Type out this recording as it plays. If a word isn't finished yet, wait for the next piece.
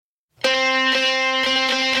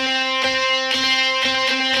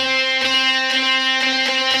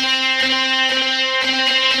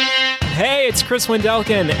Chris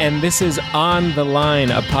Wendelkin, and this is On the Line,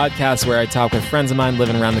 a podcast where I talk with friends of mine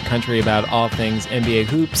living around the country about all things NBA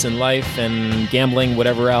hoops and life and gambling,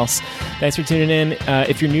 whatever else. Thanks for tuning in.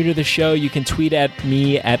 If you're new to the show, you can tweet at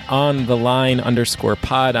me at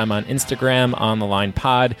ontheline_pod. I'm on Instagram,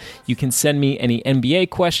 onthelinepod. You can send me any NBA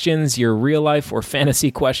questions, your real life or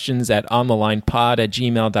fantasy questions at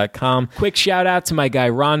onthelinepod@gmail.com. Quick shout out to my guy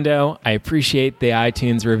Rondo. I appreciate the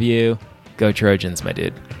iTunes review. Go Trojans, my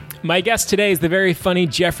dude. My guest today is the very funny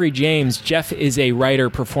Geoffrey James. Jeff is a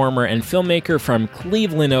writer, performer, and filmmaker from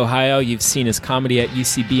Cleveland, Ohio. You've seen his comedy at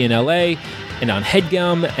UCB in LA and on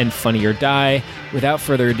HeadGum and Funny or Die. Without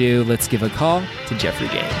further ado, let's give a call to Geoffrey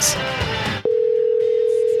James.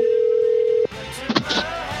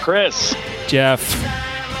 Chris. Jeff.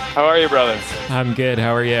 How are you, brother? I'm good.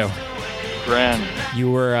 How are you? Grand. You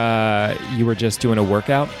were just doing a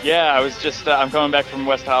workout? Yeah, I was just, I'm coming back from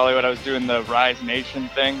West Hollywood. I was doing the Rise Nation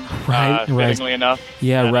thing, fittingly enough.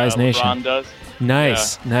 Yeah, that, Rise Nation. LeBron does.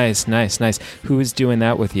 Nice. Who was doing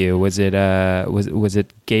that with you? Was it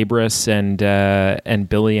Gabrus and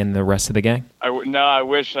Billy and the rest of the gang? I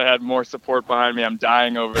wish I had more support behind me. I'm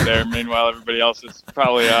dying over there. Meanwhile, everybody else is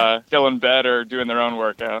probably still in bed or doing their own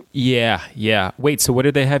workout. Yeah. Wait, so what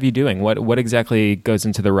did they have you doing? What exactly goes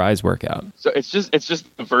into the Rise workout? So it's just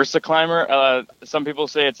the Versa Climber. Some people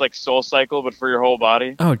say it's like Soul Cycle, but for your whole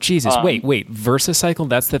body. Oh, Jesus. Wait. Versa Cycle?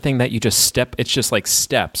 That's the thing that you just step. It's just like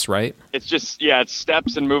steps, right? It's just, it's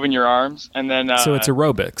steps and moving your arms. And then so it's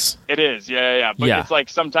aerobics. It is, yeah. But it's like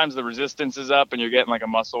sometimes the resistance is up and you're getting like a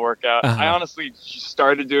muscle workout. I honestly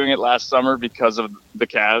started doing it last summer because of the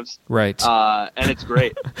Cavs. Right. And it's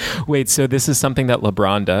great. Wait, so this is something that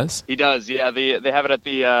LeBron does? He does, yeah. They have it at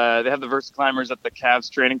they have the Versa Climbers at the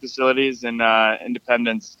Cavs training facilities in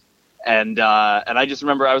Independence. And I just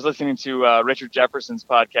remember I was listening to Richard Jefferson's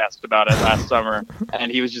podcast about it last summer, and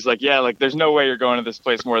he was just like, there's no way you're going to this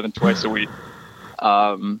place more than twice a week.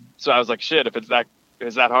 So I was like, shit, if it's that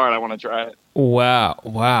hard, I want to try it.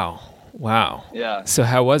 Wow. Yeah. So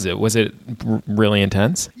how was it? Was it really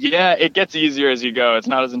intense? Yeah, it gets easier as you go. It's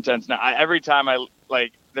not as intense now. Every time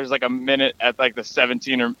there's like a minute at like the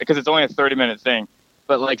 17 because it's only a 30-minute thing.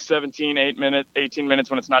 But like 18 minutes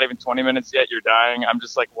when it's not even 20 minutes yet, you're dying. I'm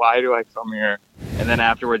just like, why do I come here? And then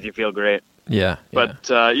afterwards you feel great. Yeah. But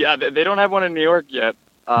they don't have one in New York yet.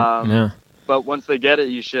 No. But once they get it,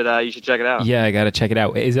 you should check it out. Yeah, I got to check it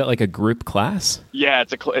out. Is it like a group class? Yeah,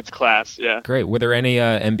 it's class. Yeah. Great. Were there any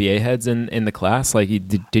NBA heads in the class? Like,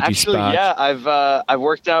 did you actually? spot? Yeah, I've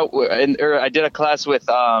worked out, I did a class with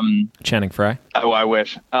Channing Frye. Oh, I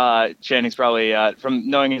wish. Channing's probably from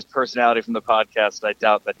knowing his personality from the podcast. I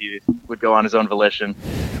doubt that he would go on his own volition.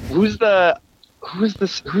 Who's the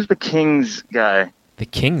Kings guy? The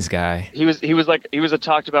Kings guy. He was a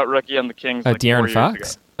talked about rookie on the Kings. Like De'Aaron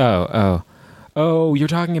Fox. Oh, you're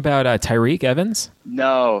talking about Tyreek Evans?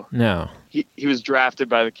 No. He was drafted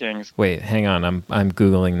by the Kings. Wait, hang on. I'm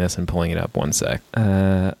Googling this and pulling it up. One sec.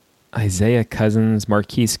 Isaiah Cousins,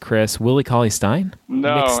 Marquise Chris, Willie Cauley-Stein?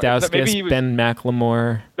 No. Nick Stauskas, Ben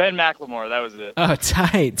McLemore. Ben McLemore, that was it. Oh,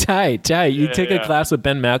 tight. You took a class with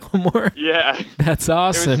Ben McLemore? Yeah. That's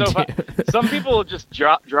awesome. It was so fun. Some people just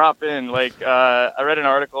drop in. Like, I read an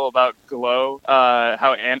article about Glow,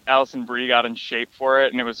 how Allison Brie got in shape for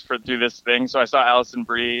it, and it was through this thing. So I saw Allison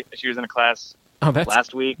Brie. She was in a class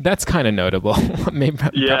last week. That's kind of notable. Maybe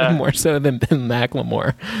probably more so than Ben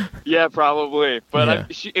McLemore. Yeah, probably.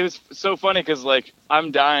 But it was so funny because like I'm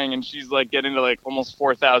dying and she's like getting to like almost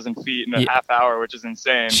 4,000 feet in a half hour, which is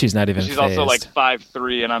insane. She's not even. She's phased. also like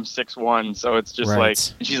 5'3" and I'm 6'1", so it's just like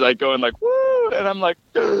she's like going like woo, and I'm like,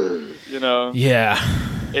 Yeah.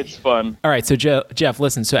 It's fun. All right, so Jeff,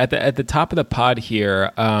 listen. So at the top of the pod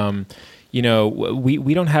here.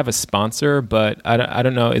 We don't have a sponsor, but I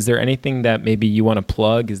don't know. Is there anything that maybe you want to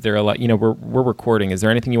plug? Is there a lot? We're recording. Is there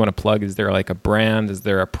anything you want to plug? Is there like a brand? Is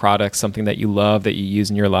there a product, something that you love that you use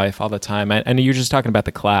in your life all the time? I know you're just talking about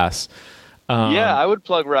the class. I would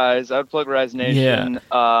plug Rise. I would plug Rise Nation.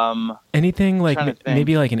 Yeah. Anything like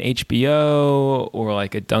maybe like an HBO or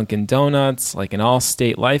like a Dunkin' Donuts, like an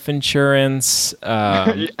Allstate life insurance.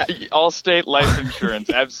 Allstate life insurance,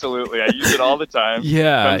 absolutely. I use it all the time.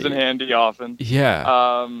 Yeah, comes in handy often. Yeah.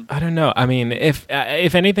 I don't know. I mean, if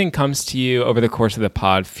anything comes to you over the course of the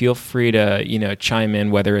pod, feel free to chime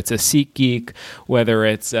in. Whether it's a SeatGeek, whether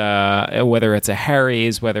it's a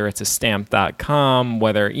Harry's, whether it's a Stamp.com,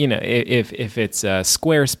 whether if it's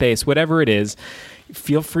Squarespace, whatever it is.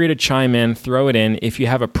 Feel free to chime in, throw it in. If you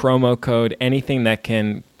have a promo code, anything that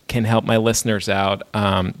can help my listeners out,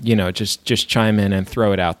 just chime in and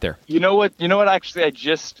throw it out there. You know what? Actually, I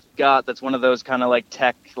just got that's one of those kind of like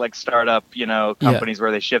tech, like startup, companies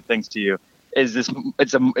where they ship things to you. is this.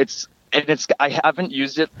 I haven't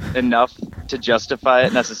used it enough to justify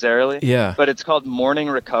it necessarily. Yeah. But it's called Morning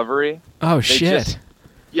Recovery. Oh, shit.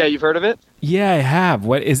 Yeah, you've heard of it? Yeah, I have.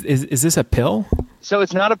 What is this a pill? So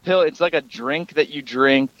it's not a pill. It's like a drink that you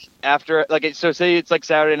drink after, like, so say it's like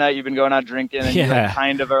Saturday night, you've been going out drinking, and you like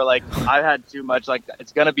kind of are like, I had too much, like,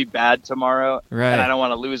 it's gonna be bad tomorrow, right? And I don't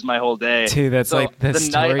want to lose my whole day. Dude, that's like the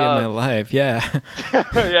story of my life. Yeah.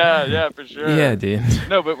 yeah, for sure. Yeah, dude.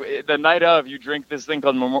 No, but the night of, you drink this thing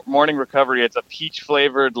called Morning Recovery. It's a peach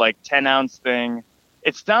flavored, like 10-ounce thing.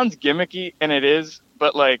 It sounds gimmicky, and it is.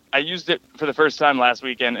 But, like, I used it for the first time last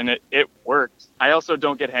weekend, and it worked. I also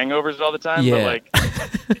don't get hangovers all the time, but, like,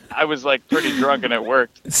 I was, like, pretty drunk, and it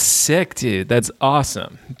worked. Sick, dude. That's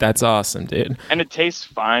awesome. That's awesome, dude. And it tastes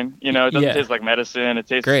fine. You know, it doesn't taste like medicine. It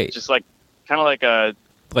tastes great. Just, like, kind of like a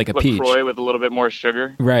peach. LaCroix with a little bit more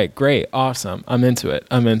sugar. Right. Great. Awesome. I'm into it.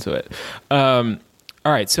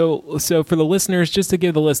 All right, so for the listeners, just to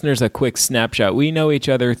give the listeners a quick snapshot, we know each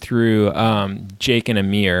other through Jake and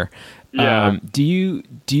Amir. Yeah. Do you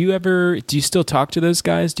still talk to those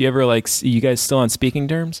guys? Do you ever you guys still on speaking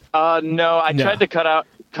terms? No, I tried to cut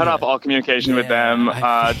off all communication with them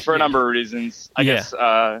for a number of reasons. I guess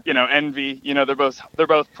envy. You know, they're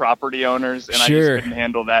both property owners, and I just couldn't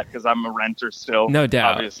handle that because I'm a renter still. No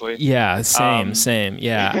doubt. Obviously. Yeah. Same.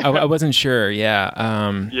 Yeah. I wasn't sure. Yeah.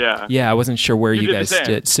 I wasn't sure where you guys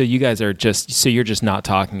did. So you guys are you're just not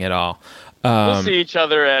talking at all. We'll see each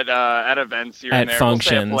other at events here and there.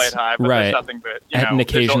 Functions, we'll say a polite hi, but there's nothing but an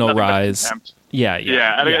occasional rise. Yeah.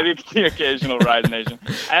 The occasional rise nation.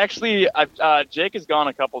 Jake has gone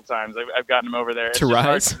a couple times. I've gotten him over there. To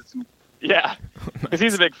rise? Yeah, because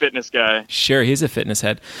he's a big fitness guy. Sure, he's a fitness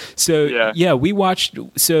head. So we watched.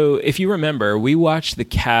 So if you remember, we watched the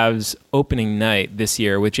Cavs opening night this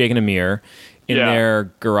year with Jake and Amir in their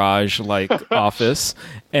garage office,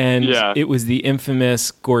 and it was the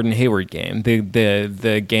infamous Gordon Hayward game,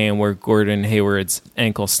 the game where Gordon Hayward's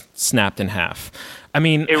ankle snapped in half. I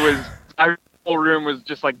mean, it was our whole room was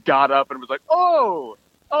just like got up and was like, no.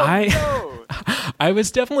 I was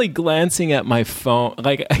definitely glancing at my phone.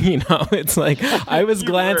 It's like I was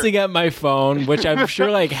glancing at my phone, which I'm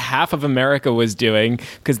sure half of America was doing,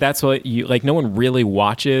 because that's what no one really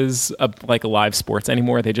watches a live sports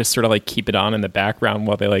anymore. They just sort of keep it on in the background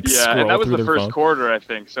while they scroll and that was through the their first phone. Quarter, I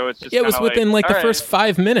think. So it's just it was within the first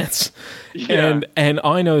 5 minutes. Yeah. And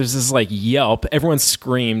all I know is this yelp. Everyone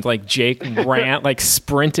screamed. Jake ran,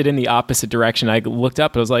 sprinted in the opposite direction. I looked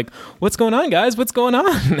up and I was like, "What's going on, guys? What's going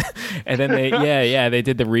on?" And then they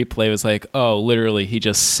did the replay. It was like, oh, literally, he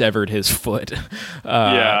just severed his foot.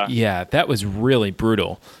 That was really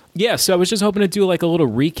brutal. Yeah, so I was just hoping to do a little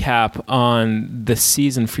recap on the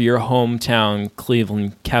season for your hometown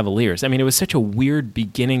Cleveland Cavaliers. I mean, it was such a weird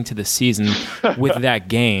beginning to the season with that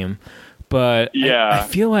game. But I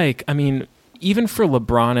feel like, I mean, even for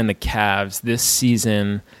LeBron and the Cavs, this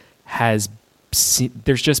season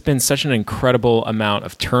there's just been such an incredible amount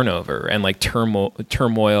of turnover and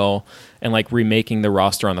turmoil and remaking the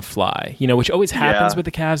roster on the fly, which always happens with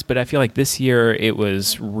the Cavs. But I feel like this year it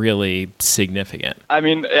was really significant. I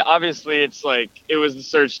mean, obviously it's it was the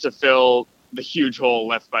search to fill the huge hole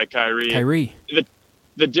left by Kyrie.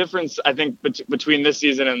 The difference, I think, between this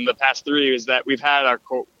season and the past three is that we've had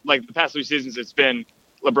the past 3 seasons, it's been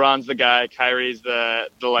LeBron's the guy, Kyrie's the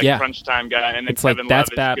crunch time guy, and then it's Kevin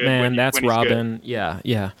that's Love Batman, is that's Robin. Yeah.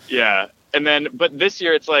 And then, but this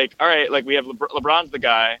year it's all right, we have LeBron's the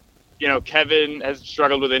guy. Kevin has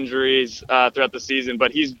struggled with injuries throughout the season,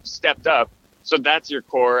 but he's stepped up. So that's your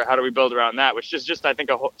core. How do we build around that? Which is just, I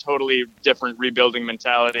think, a totally different rebuilding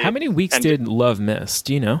mentality. How many weeks did Love miss?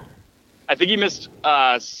 Do you know? I think he missed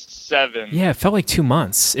 7. Yeah, it felt like 2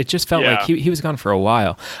 months. It just felt like he was gone for a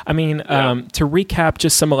while. I mean, to recap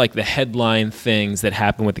just some of the headline things that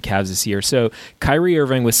happened with the Cavs this year. So Kyrie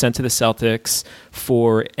Irving was sent to the Celtics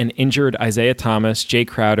for an injured Isaiah Thomas, Jay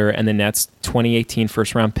Crowder, and the Nets' 2018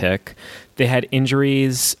 first-round pick. They had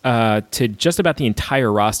injuries to just about the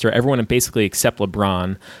entire roster, everyone basically except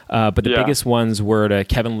LeBron. But the biggest ones were to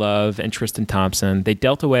Kevin Love and Tristan Thompson. They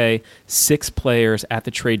dealt away 6 players at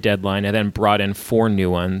the trade deadline and then brought in 4 new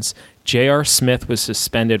ones. J.R. Smith was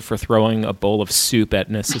suspended for throwing a bowl of soup at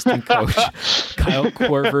an assistant coach. Kyle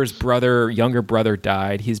Korver's younger brother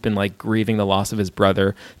died. He's been grieving the loss of his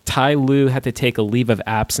brother. Ty Lue had to take a leave of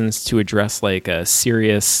absence to address a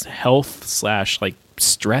serious health /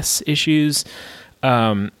 stress issues.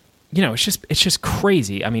 It's just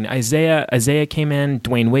crazy. I mean, Isaiah came in,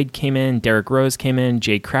 Dwayne Wade came in, Derrick Rose came in,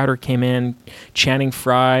 Jay Crowder came in, Channing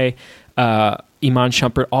Frye. Iman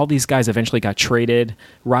Shumpert, all these guys eventually got traded.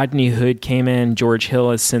 Rodney Hood came in. George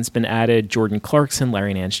Hill has since been added. Jordan Clarkson,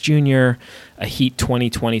 Larry Nance Jr., a Heat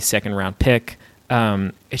 2020 second-round pick.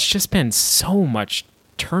 It's just been so much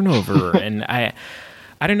turnover, and I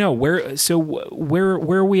don't know where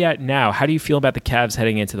are we at now? How do you feel about the Cavs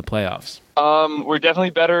heading into the playoffs? We're definitely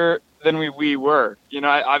better than we were. You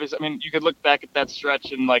know, you could look back at that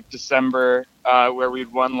stretch in like December where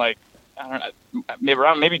we'd won like, I don't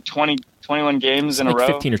know, maybe 20, 21 games in a row.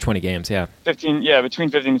 15 or 20 games, yeah. 15, yeah,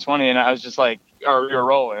 between 15 and 20, and I was just like, we were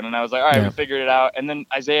rolling, and I was like, all right, Yeah. we figured it out. And then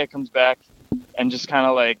Isaiah comes back, and just kind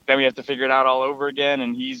of like, then we have to figure it out all over again,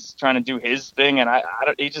 and he's trying to do his thing, and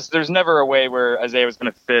there's never a way where Isaiah was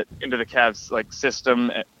going to fit into the Cavs like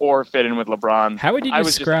system or fit in with LeBron. How would you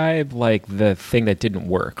describe like the thing that didn't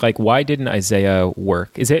work? Like, why didn't Isaiah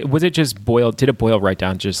work? Did it boil right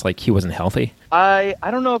down to just like he wasn't healthy? I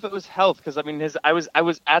don't know if it was health, because I mean I was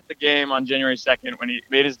at the game on January 2nd when he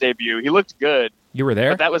made his debut. He looked good. You were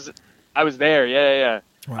there? But I was there. Yeah.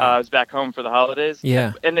 Wow. I was back home for the holidays.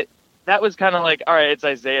 Yeah. And that was kind of like, all right, it's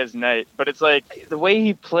Isaiah's night. But it's like the way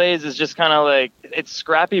he plays is just kind of like, it's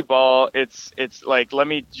scrappy ball. It's like, let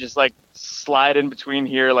me just like slide in between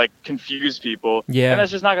here, like confuse people. Yeah. And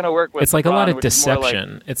that's just not going to work with It's like LeBron, a lot of which is more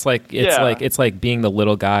deception. like, It's like being the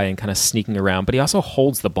little guy and kind of sneaking around, but he also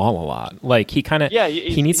holds the ball a lot. Like he kind of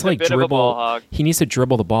he needs to like dribble. He needs to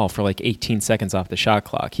dribble the ball for like 18 seconds off the shot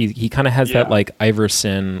clock. He kind of has that like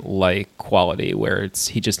Iverson like quality where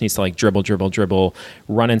he just needs to like dribble,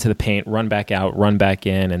 run into the paint, run back out, run back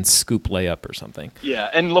in, and scoop layup or something. Yeah,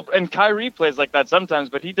 and Kyrie plays like that sometimes,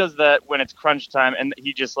 but he does that when it's crunch time, and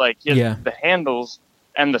he just like he has the handles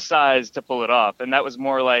and the size to pull it off. And that was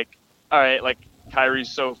more like, all right, like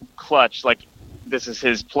Kyrie's so clutch, like this is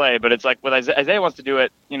his play. But it's like with Isaiah wants to do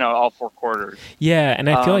it, you know, all four quarters. Yeah, and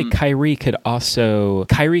I feel like Kyrie could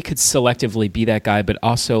selectively be that guy, but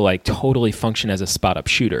also like totally function as a spot up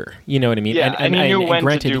shooter. You know what I mean? Yeah, and he knew when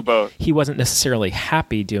granted, to do both. He wasn't necessarily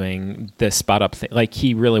happy doing the spot up thing. Like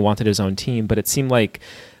he really wanted his own team, but it seemed like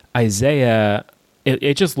Isaiah.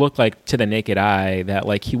 It just looked like to the naked eye that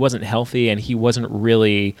like he wasn't healthy and he wasn't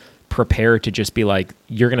really prepared to just be like,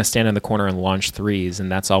 you're going to stand in the corner and launch threes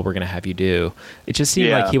and that's all we're going to have you do. It just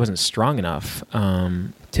seemed like he wasn't strong enough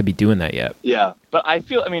to be doing that yet. Yeah. But I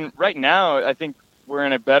mean, right now, I think we're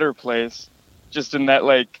in a better place just in that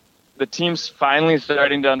like the team's finally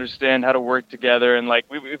starting to understand how to work together. And like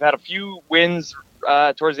we've had a few wins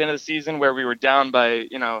towards the end of the season where we were down by,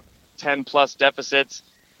 10 plus deficits.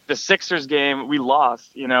 The Sixers game we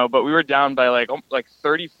lost, but we were down by like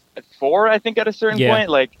 34, I think, at a certain point.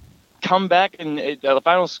 Like, come back and the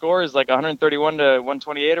final score is like 131 to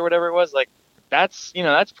 128 or whatever it was. Like, that's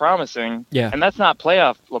promising. Yeah, and that's not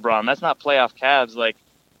playoff LeBron. That's not playoff Cavs. Like,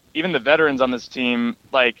 even the veterans on this team,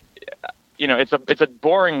 like, it's a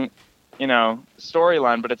boring,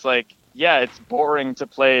 storyline. But it's like, yeah, it's boring to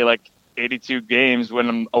play like 82 games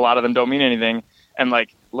when a lot of them don't mean anything. And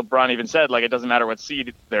like LeBron even said, like, it doesn't matter what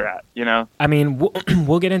seed they're at, I mean,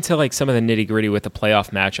 we'll get into like some of the nitty gritty with the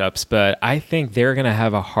playoff matchups, but I think they're going to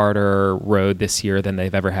have a harder road this year than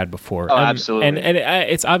they've ever had before. Oh, absolutely. And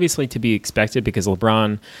it's obviously to be expected because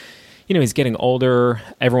LeBron, he's getting older.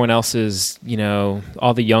 Everyone else is,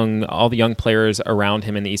 all the young players around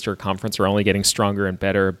him in the Eastern Conference are only getting stronger and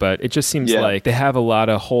better. But it just seems like they have a lot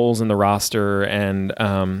of holes in the roster, and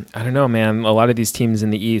I don't know, man. A lot of these teams in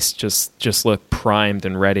the East just look primed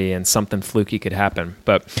and ready, and something fluky could happen.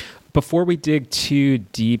 But before we dig too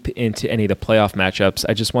deep into any of the playoff matchups,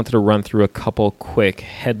 I just wanted to run through a couple quick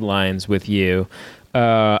headlines with you.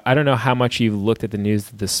 I don't know how much you looked at the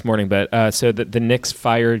news this morning, but so the Knicks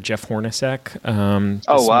fired Jeff Hornacek.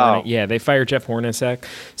 Oh, wow. Morning. Yeah, they fired Jeff Hornacek.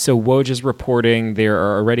 So Woj is reporting there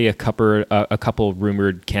are already a couple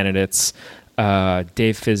rumored candidates,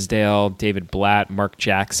 Dave Fizdale, David Blatt, Mark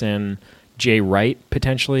Jackson, Jay Wright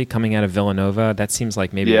potentially coming out of Villanova. That seems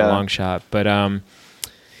like maybe a long shot, but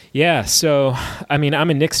yeah, so, I mean, I'm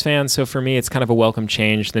a Knicks fan, so for me, it's kind of a welcome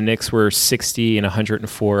change. The Knicks were 60 and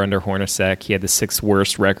 104 under Hornacek. He had the sixth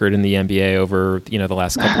worst record in the NBA over, the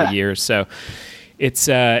last couple of years. So it's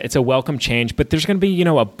a welcome change. But there's going to be,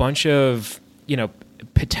 a bunch of,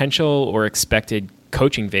 potential or expected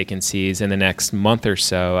coaching vacancies in the next month or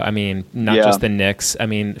so. I mean, not just the Knicks. I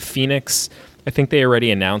mean, Phoenix, I think they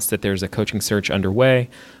already announced that there's a coaching search underway.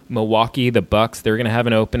 Milwaukee, the Bucks, they're going to have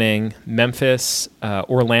an opening. Memphis,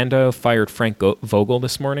 Orlando fired Frank Vogel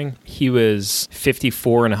this morning. He was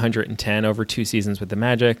 54 and 110 over 2 seasons with the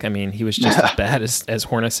Magic. I mean, he was just as bad as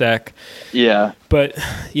Hornacek. Yeah. But,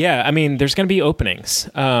 yeah, I mean, there's going to be openings.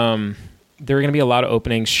 there are going to be a lot of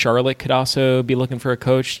openings. Charlotte could also be looking for a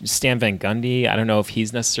coach. Stan Van Gundy, I don't know if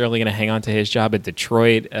he's necessarily going to hang on to his job at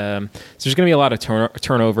Detroit. So there's going to be a lot of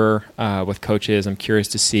turnover with coaches. I'm curious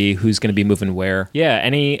to see who's going to be moving where. Yeah,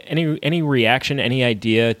 any reaction, any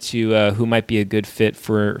idea to who might be a good fit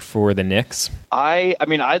for the Knicks? I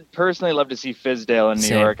mean, I'd personally love to see Fizdale in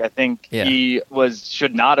New York. I think he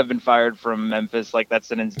should not have been fired from Memphis. Like,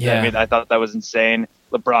 that's I mean, I thought that was insane.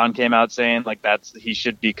 LeBron came out saying like he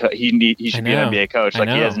should be he should be an NBA coach. Like,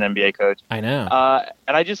 he is an NBA coach. I know.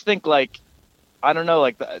 And I just think, like, I don't know,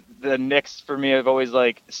 like the Knicks for me have always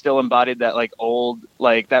like still embodied that old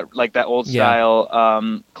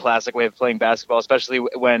style classic way of playing basketball, especially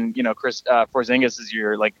when Chris Porzingis is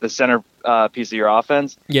your the center piece of your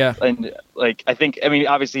offense. Yeah. And like I mean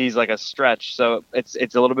obviously he's like a stretch, so it's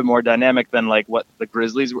a little bit more dynamic than like what the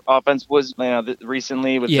Grizzlies offense was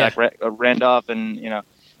recently with Zach Randolph and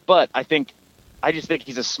but I just think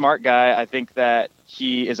he's a smart guy. I think that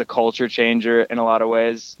he is a culture changer in a lot of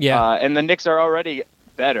ways. Yeah. And the Knicks are already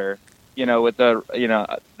better, with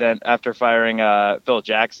than after firing Phil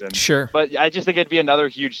Jackson. Sure. But I just think it'd be another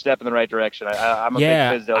huge step in the right direction. I'm a big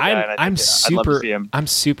Fizdale guy, and I'd love to see him. I'm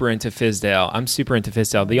super into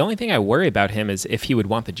Fizdale. The only thing I worry about him is if he would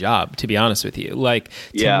want the job, to be honest with you. Like,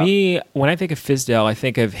 to me, when I think of Fizdale, I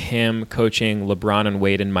think of him coaching LeBron and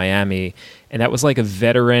Wade in Miami, and that was like a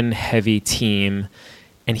veteran-heavy team.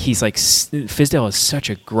 And he's like, Fizdale is such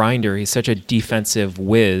a grinder. He's such a defensive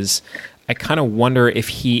whiz. I kind of wonder if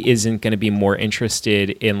he isn't going to be more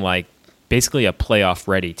interested in like basically a playoff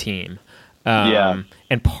ready team.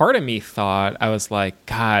 And part of me thought, I was like,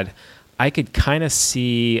 God, I could kind of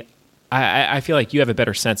see, I feel like you have a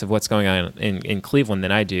better sense of what's going on in Cleveland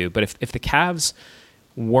than I do. But if the Cavs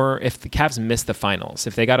missed the finals,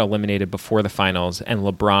 if they got eliminated before the finals and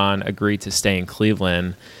LeBron agreed to stay in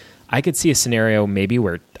Cleveland, I could see a scenario maybe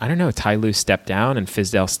where, I don't know, Ty Lue stepped down and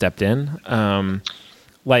Fizdale stepped in. I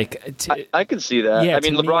could see that. Yeah, I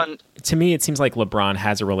mean, LeBron. To me, it seems like LeBron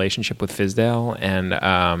has a relationship with Fizdale, and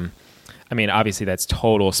I mean, obviously that's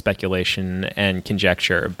total speculation and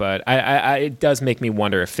conjecture, but it does make me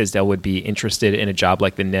wonder if Fizdale would be interested in a job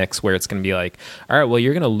like the Knicks, where it's going to be like, all right, well,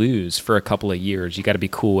 you're going to lose for a couple of years. You got to be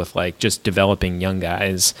cool with like just developing young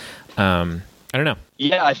guys. I don't know.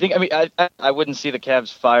 Yeah, I mean, I wouldn't see the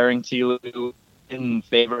Cavs firing Ty Lue in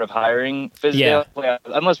favor of hiring Fizdale,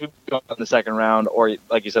 unless we go in the second round or,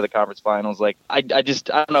 like you said, the conference finals. Like, I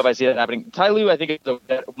don't know if I see that happening. Ty Lue, I think, is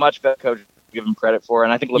a much better coach to give him credit for,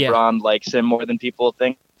 and I think LeBron likes him more than people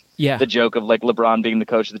think. Yeah. The joke of like LeBron being the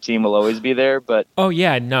coach of the team will always be there, but no,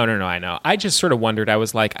 I know. I just sort of wondered. I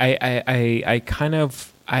was like, I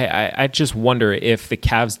just wonder if the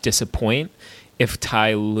Cavs disappoint. If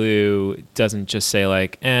Ty Lue doesn't just say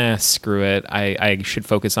like, screw it, I should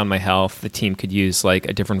focus on my health. The team could use like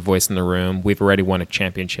a different voice in the room. We've already won a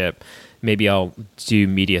championship. Maybe I'll do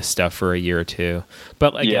media stuff for a year or two.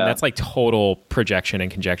 But again, that's like total projection and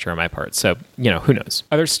conjecture on my part. So, who knows?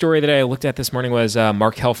 Other story that I looked at this morning was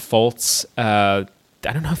Markelle Fultz.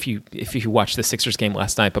 I don't know if you watched the Sixers game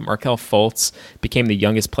last night, but Markelle Fultz became the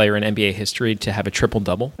youngest player in NBA history to have a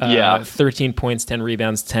triple-double. 13 points, 10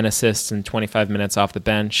 rebounds, 10 assists, and 25 minutes off the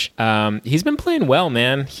bench. He's been playing well,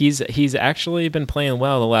 man. He's actually been playing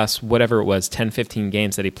well the last, whatever it was, 10, 15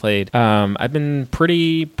 games that he played. I've been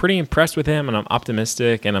pretty impressed with him, and I'm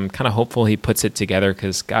optimistic, and I'm kind of hopeful he puts it together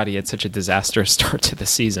because, God, he had such a disastrous start to the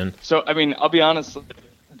season. So, I mean, I'll be honest,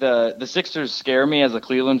 the Sixers scare me as a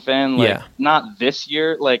Cleveland fan. Like, not this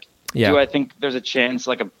year. Like, do I think there's a chance,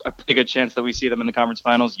 like a pretty good chance that we see them in the conference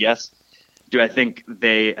finals? Yes. Do I think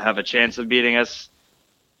they have a chance of beating us?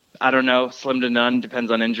 I don't know. Slim to none.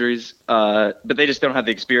 Depends on injuries. But they just don't have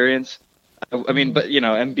the experience. I mean, but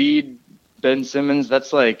Embiid, Ben Simmons,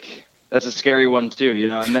 that's a scary one too.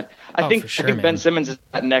 And I think Ben Simmons is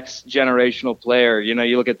that next generational player.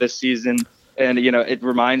 You look at this season. And, it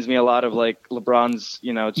reminds me a lot of like LeBron's,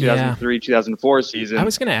 2003, 2004 season. I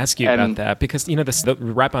was going to ask you about that because, the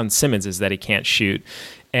rap on Simmons is that he can't shoot.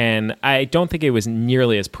 And I don't think it was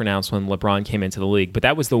nearly as pronounced when LeBron came into the league, but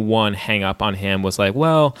that was the one hang up on him was like,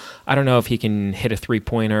 well, I don't know if he can hit a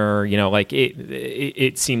 3-pointer, like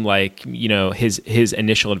it seemed like, his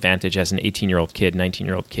initial advantage as an 18-year-old kid,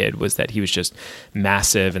 19-year-old kid was that he was just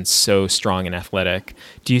massive and so strong and athletic.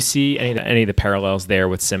 Do you see any of the parallels there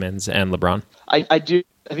with Simmons and LeBron? I do.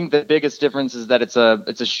 I think the biggest difference is that it's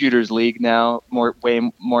a shooter's league now, way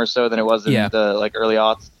more so than it was in the early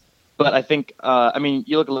aughts. But I think,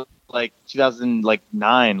 you look at like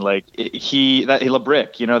 2009, like he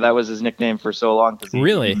LeBrick, that was his nickname for so long because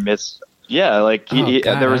he missed Yeah, like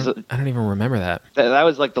God, there was I don't even remember that. that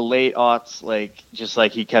was like the late aughts, like just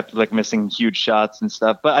like he kept like missing huge shots and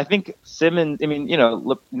stuff. But I think Simmons, I mean,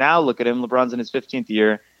 now look at him. LeBron's in his 15th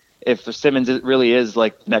year. If Simmons really is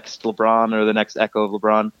like next LeBron or the next echo of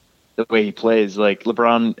LeBron, the way he plays, like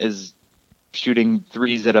LeBron is shooting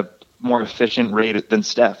threes at a more efficient rate than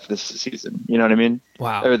Steph this season. You know what I mean?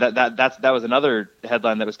 Wow. Or that was another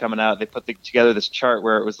headline that was coming out. They put together this chart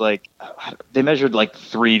where it was like they measured like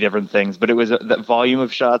 3 different things, but it was the volume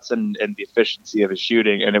of shots and the efficiency of his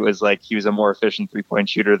shooting, and it was like he was a more efficient 3-point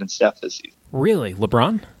shooter than Steph this season. Really,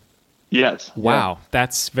 LeBron? Yes. Wow, yeah.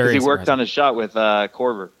 That's very. He worked surprising. on his shot with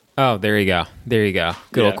Korver. Oh, there you go.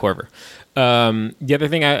 Good old Korver. The other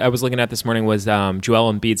thing I was looking at this morning was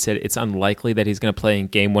Joel Embiid said it's unlikely that he's going to play in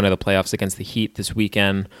Game 1 of the playoffs against the Heat this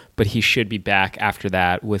weekend, but he should be back after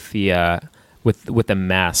that with the with the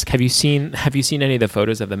mask. Have you seen any of the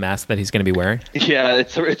photos of the mask that he's going to be wearing? Yeah,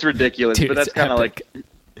 it's ridiculous, Dude, but that's kind of like.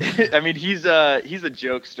 I mean, he's a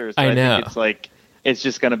jokester, so I know. think it's like. It's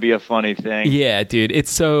just going to be a funny thing. Yeah, dude.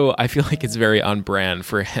 I feel like it's very on brand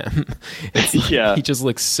for him. Yeah. He just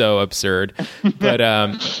looks so absurd. But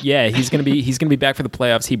yeah, he's going to be back for the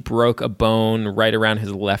playoffs. He broke a bone right around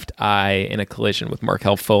his left eye in a collision with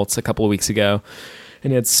Markelle Fultz a couple of weeks ago.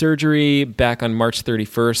 And he had surgery back on March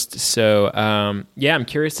 31st. So, yeah, I'm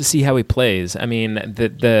curious to see how he plays. I mean,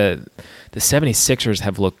 the 76ers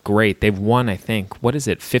have looked great. They've won, I think,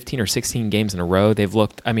 15 or 16 games in a row. They've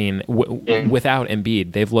looked, I mean, without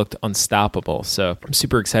Embiid, they've looked unstoppable. So I'm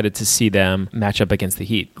super excited to see them match up against the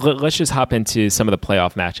Heat. Let's just hop into some of the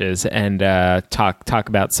playoff matches and talk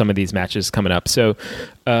about some of these matches coming up. So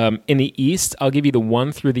in the East, I'll give you the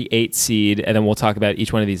 1 through the 8 seed, and then we'll talk about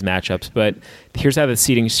each one of these matchups. But here's how the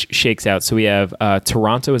seeding shakes out. So we have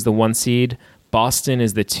Toronto as the 1 seed, Boston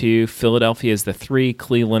is the 2, Philadelphia is the 3,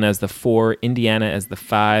 Cleveland as the 4, Indiana as the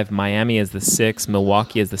 5, Miami as the 6,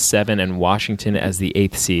 Milwaukee as the 7, and Washington as the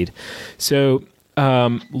 8th seed. So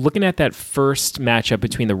looking at that first matchup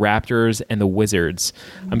between the Raptors and the Wizards,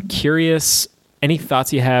 I'm curious, any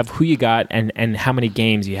thoughts you have, who you got, and how many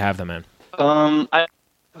games you have them in? I have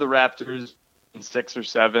the Raptors in 6 or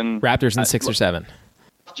 7. Raptors in 6 or 7.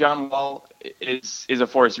 John Wall is a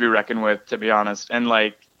force to be reckoned with, to be honest. And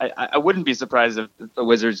like, I wouldn't be surprised if the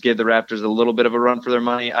Wizards gave the Raptors a little bit of a run for their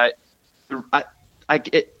money. That's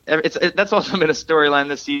also been a storyline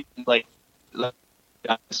this season. Like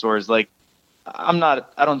dinosaurs. Like, I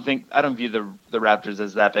don't view the Raptors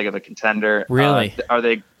as that big of a contender. Really? Are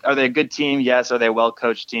they a good team? Yes. Are they a well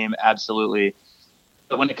coached team? Absolutely.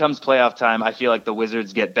 But when it comes playoff time, I feel like the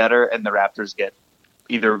Wizards get better and the Raptors get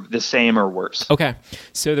either the same or worse. Okay.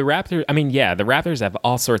 So the Raptors, I mean, yeah, the Raptors have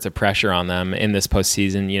all sorts of pressure on them in this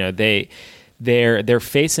postseason. You know, they're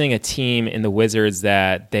facing a team in the Wizards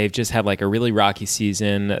that they've just had like a really rocky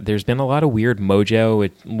season. There's been a lot of weird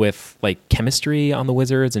mojo with like chemistry on the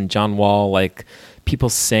Wizards, and John Wall, like people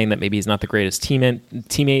saying that maybe he's not the greatest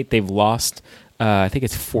teammate. They've lost, I think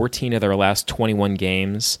it's 14 of their last 21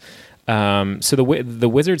 games. So the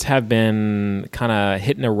Wizards have been kind of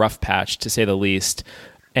hitting a rough patch, to say the least.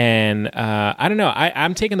 And I don't know.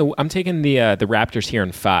 I'm taking the Raptors here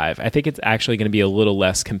in 5. I think it's actually going to be a little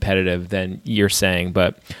less competitive than you're saying,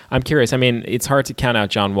 but I'm curious. I mean, it's hard to count out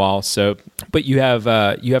John Wall. So, but you have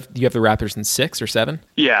the Raptors in 6 or 7?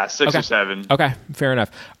 Yeah, 6 okay. or 7. Okay, fair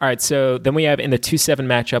enough. All right. So then we have in the 2-7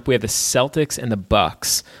 matchup, we have the Celtics and the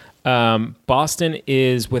Bucks. Boston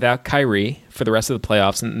is without Kyrie for the rest of the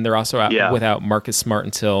playoffs, and they're also out without Marcus Smart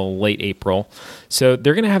until late April. So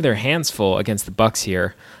they're going to have their hands full against the Bucks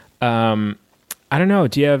here. I don't know.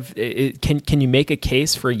 Do you have? Can you make a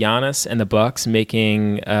case for Giannis and the Bucks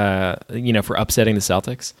making for upsetting the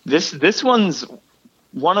Celtics? This one's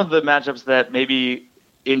one of the matchups that maybe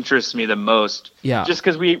interests me the most. Yeah. Just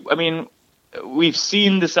because we've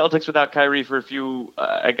seen the Celtics without Kyrie for a few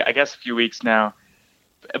weeks now.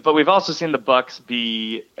 But we've also seen the Bucks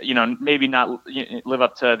be, maybe not live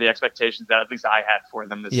up to the expectations that at least I had for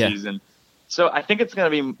them this season. So I think it's going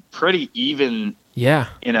to be pretty even. Yeah.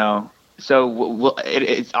 So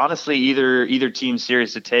it's honestly either team's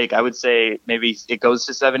serious to take. I would say maybe it goes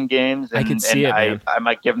to 7 games. I can see it. Man. I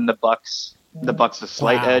might give them the Bucks a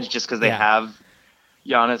slight edge just because they have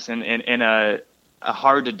Giannis in a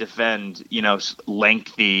hard to defend,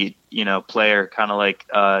 lengthy, player, kind of like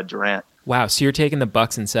Durant. Wow, so you're taking the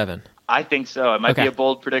Bucks in 7? I think so. It might be a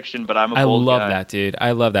bold prediction, but I'm a bold guy. I love that, dude.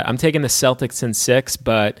 I love that. I'm taking the Celtics in 6,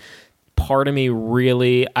 but part of me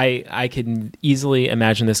really, I can easily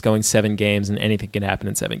imagine this going 7 games, and anything can happen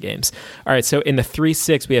in 7 games. All right, so in the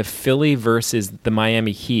 3-6, we have Philly versus the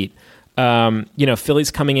Miami Heat.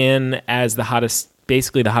 Philly's coming in as the hottest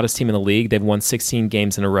basically the hottest team in the league. They've won 16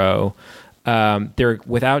 games in a row. They're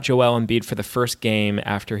without Joel Embiid for the first game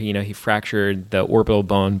after he fractured the orbital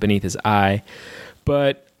bone beneath his eye.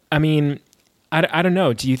 But I mean, I don't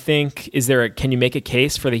know. Do you think can you make a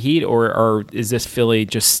case for the Heat, or is this Philly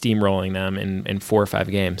just steamrolling them in 4 or 5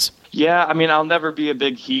 games? Yeah, I mean, I'll never be a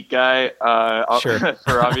big Heat guy, Sure.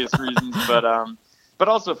 for obvious reasons, but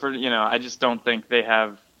also for I just don't think they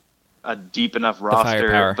have a deep enough roster.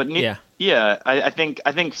 Firepower. But I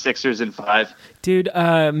think Sixers in 5. Dude,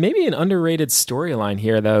 maybe an underrated storyline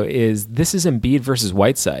here though is this is Embiid versus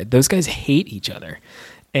Whiteside. Those guys hate each other.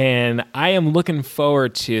 And I am looking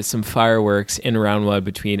forward to some fireworks in round 1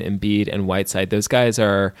 between Embiid and Whiteside. Those guys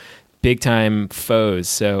are big time foes.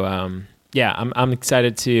 So I'm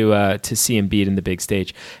excited to see Embiid in the big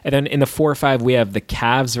stage. And then in the 4 or 5, we have the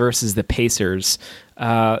Cavs versus the Pacers.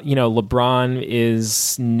 LeBron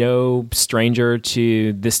is no stranger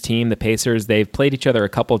to this team, the Pacers. They've played each other a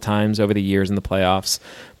couple of times over the years in the playoffs.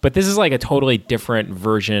 But this is like a totally different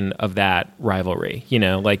version of that rivalry.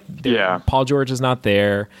 Paul George is not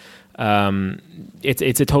there. It's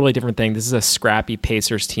a totally different thing. This is a scrappy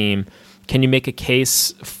Pacers team. Can you make a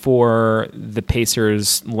case for the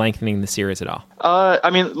Pacers lengthening the series at all? I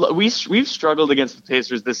mean, we've struggled against the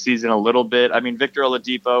Pacers this season a little bit. I mean, Victor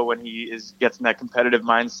Oladipo, when he gets in that competitive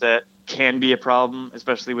mindset, can be a problem,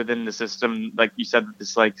 especially within the system. Like you said,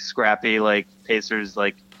 this like scrappy like Pacers,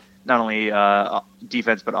 like not only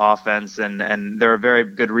defense but offense, and they're a very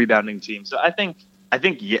good rebounding team. So I think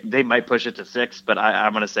they might push it to 6, but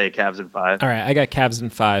I'm going to say Cavs in 5. All right, I got Cavs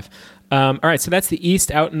in 5. All right, so that's the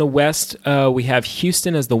East. Out in the West, we have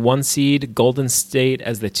Houston as the 1 seed, Golden State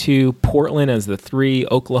as the 2, Portland as the 3,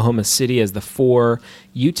 Oklahoma City as the 4,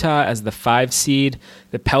 Utah as the 5 seed,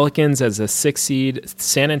 the Pelicans as the 6 seed,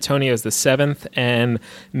 San Antonio as the 7th, and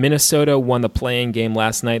Minnesota won the play-in game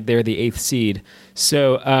last night. They're the 8th seed.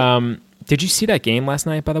 So did you see that game last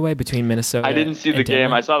night, by the way, between Minnesota and I didn't see the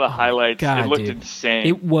game. I saw the highlights. God, it looked dude. insane.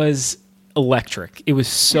 It was electric. It was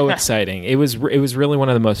so exciting. It was really one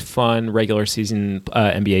of the most fun regular season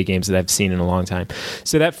NBA games that I've seen in a long time.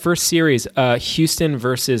 So that first series, Houston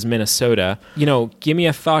versus Minnesota, give me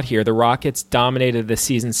a thought here. The Rockets dominated the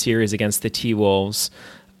season series against the T-Wolves.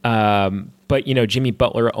 But Jimmy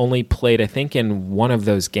Butler only played, I think, in one of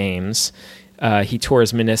those games. He tore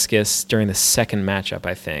his meniscus during the second matchup,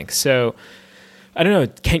 I think. So I don't know.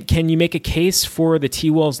 Can you make a case for the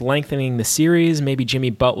T-Wolves lengthening the series? Maybe Jimmy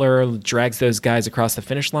Butler drags those guys across the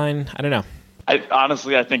finish line? I don't know.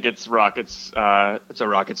 I think it's Rockets. It's a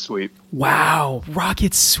Rockets sweep. Wow,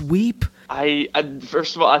 Rockets sweep?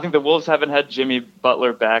 First of all, I think the Wolves haven't had Jimmy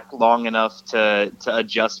Butler back long enough to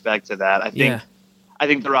adjust back to that. I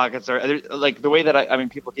think the Rockets are like the way that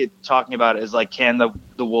people keep talking about it is like, can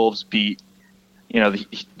the Wolves beat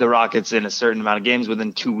the Rockets in a certain amount of games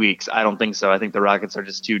within 2 weeks? I don't think so. I think the Rockets are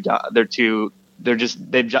just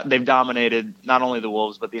they've dominated not only the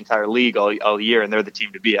Wolves but the entire league all year, and they're the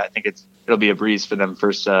team to beat. I think it'll be a breeze for them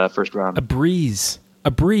first round. A breeze.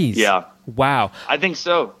 Yeah. Wow. I think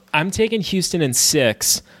so. I'm taking Houston in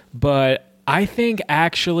 6, but I think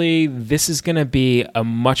actually this is going to be a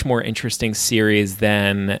much more interesting series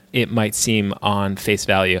than it might seem on face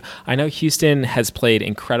value. I know Houston has played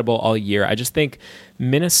incredible all year. I just think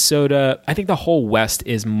Minnesota, I think the whole West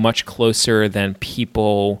is much closer than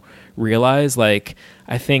people realize. Like,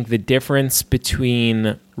 I think the difference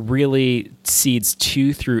between really seeds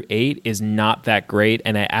 2 through 8 is not that great,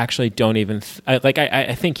 and I actually don't even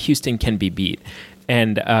I think Houston can be beat.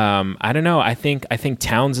 And I don't know. I think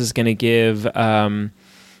Towns is going to give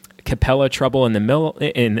Capella trouble in the middle,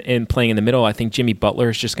 in playing in the middle. I think Jimmy Butler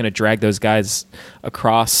is just going to drag those guys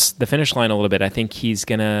across the finish line a little bit. I think he's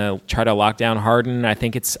going to try to lock down Harden. I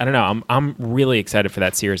don't know. I'm really excited for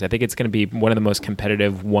that series. I think it's going to be one of the most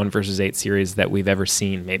competitive 1 versus 8 series that we've ever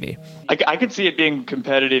seen, maybe. I could see it being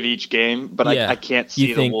competitive each game, but I can't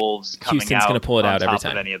see the Wolves coming Houston's out going to pull it out every top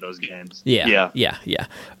time of any of those games. Yeah.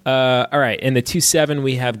 All right. In the 2-7,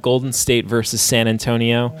 we have Golden State versus San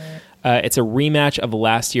Antonio. It's a rematch of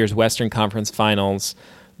last year's Western Conference Finals,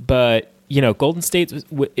 but Golden State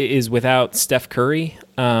is without Steph Curry,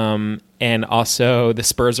 and also the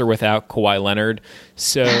Spurs are without Kawhi Leonard.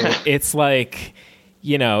 So it's like,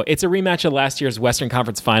 it's a rematch of last year's Western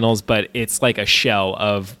Conference Finals, but it's like a shell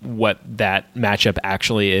of what that matchup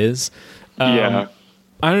actually is. I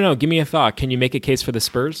don't know. Give me a thought. Can you make a case for the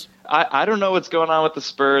Spurs? I don't know what's going on with the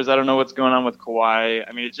Spurs. I don't know what's going on with Kawhi.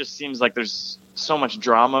 I mean, it just seems like there's so much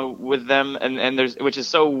drama with them, and which is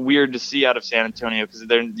so weird to see out of San Antonio because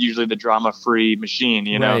they're usually the drama-free machine,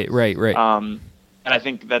 Right. And I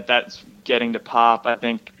think that's getting to pop. I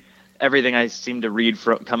think everything I seem to read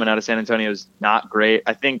from coming out of San Antonio is not great.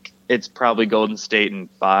 I think it's probably Golden State in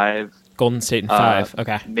 5. Golden State in 5.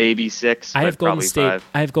 Okay. Maybe 6. I have Golden State. 5.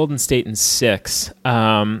 I have Golden State in 6.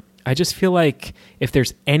 I just feel like if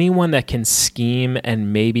there's anyone that can scheme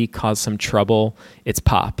and maybe cause some trouble, it's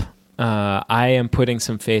Pop. I am putting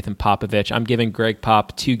some faith in Popovich. I'm giving Greg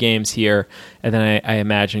Pop 2 games here, and then I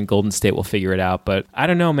imagine Golden State will figure it out. But I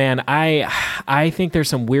don't know, man. I think there's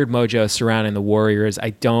some weird mojo surrounding the Warriors.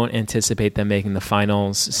 I don't anticipate them making the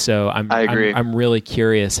finals, so I agree. I'm really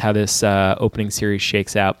curious how this opening series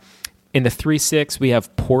shakes out. In the 3-6, we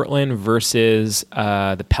have Portland versus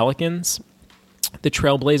the Pelicans. The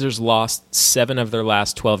Trailblazers lost 7 of their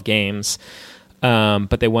last 12 games.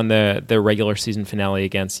 But they won the regular season finale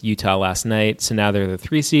against Utah last night, so now they're the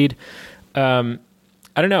 3 seed. I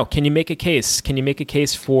don't know. Can you make a case? Can you make a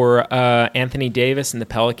case for Anthony Davis and the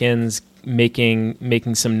Pelicans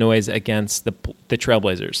making some noise against the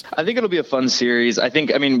Trailblazers? I think it'll be a fun series. I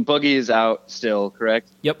mean, Boogie is out still, correct?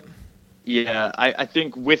 Yep. Yeah, I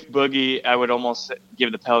think with Boogie, I would almost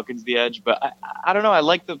give the Pelicans the edge, but I don't know. I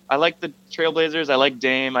like the Trailblazers. I like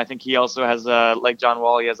Dame. I think he also has like John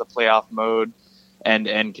Wall. He has a playoff mode.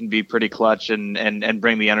 And can be pretty clutch and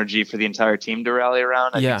bring the energy for the entire team to rally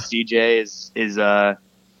around. I think CJ is an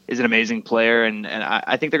amazing player, and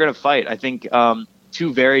I think they're going to fight. I think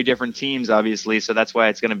 2 very different teams, obviously, so that's why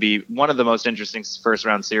it's going to be one of the most interesting first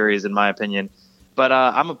round series, in my opinion. But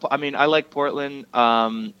I like Portland.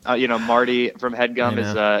 Marty from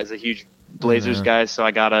Headgum is a huge Blazers guy, so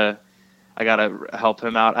I gotta help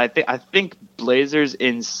him out. I think Blazers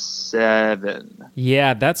in 7.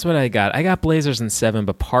 Yeah, that's what I got. I got Blazers in 7,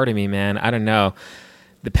 but part of me, man, I don't know.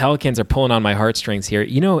 The Pelicans are pulling on my heartstrings here.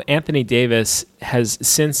 You know, Anthony Davis has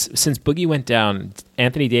since Boogie went down,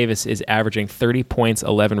 Anthony Davis is averaging 30 points,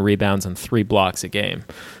 11 rebounds, and 3 blocks a game.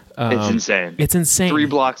 It's insane. It's insane. 3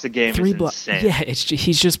 blocks a game is insane. Yeah,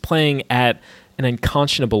 he's just playing at an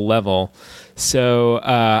unconscionable level. So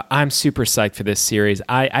I'm super psyched for this series.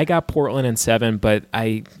 I got Portland in 7, but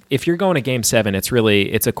if you're going to Game 7,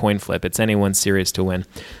 it's a coin flip. It's anyone's series to win.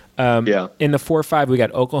 In the 4-5, we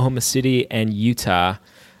got Oklahoma City and Utah.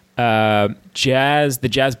 The Jazz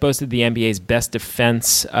boasted the NBA's best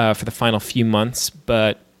defense for the final few months,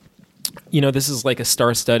 but this is like a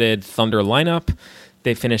star-studded Thunder lineup.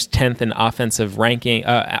 They finished 10th in offensive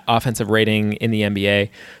rating in the NBA.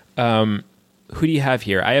 Who do you have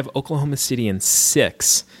here? I have Oklahoma City in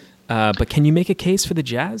 6, but can you make a case for the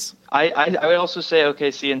Jazz? I would also say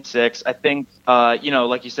OKC in 6. I think,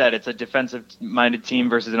 like you said, it's a defensive-minded team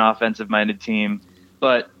versus an offensive-minded team.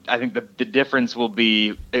 But I think the difference will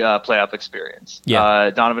be playoff experience. Yeah.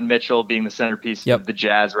 Donovan Mitchell being the centerpiece of the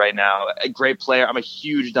Jazz right now. A great player. I'm a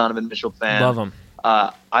huge Donovan Mitchell fan. Love him.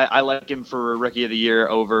 I like him for Rookie of the Year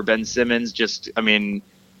over Ben Simmons. Just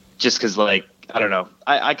because, I don't know.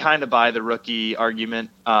 I kind of buy the rookie argument.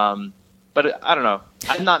 But I don't know.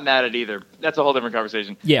 I'm not mad at either. That's a whole different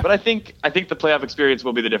conversation. Yeah. But I think the playoff experience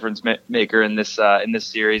will be the difference maker in this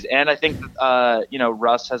series. And I think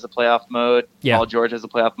Russ has a playoff mode. Yeah. Paul George has a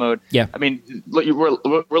playoff mode. Yeah. I mean,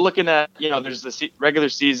 we're looking at there's the regular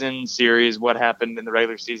season series. What happened in the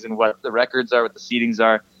regular season? What the records are? What the seedings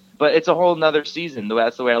are? But it's a whole nother season.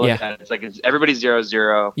 That's the way I look at it. It's like everybody's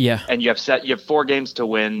 0-0. Yeah. And you have 4 games to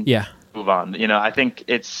win. Yeah. Move on. I think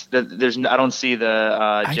I don't see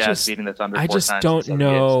the Jazz beating the Thunder. I just don't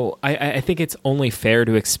know. I think it's only fair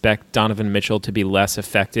to expect Donovan Mitchell to be less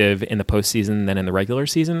effective in the postseason than in the regular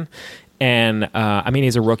season. And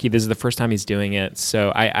he's a rookie. This is the first time he's doing it.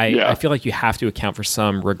 So I feel like you have to account for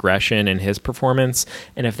some regression in his performance.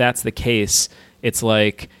 And if that's the case, it's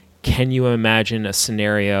like, can you imagine a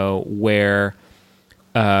scenario where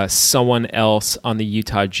someone else on the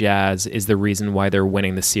Utah Jazz is the reason why they're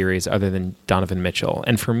winning the series other than Donovan Mitchell?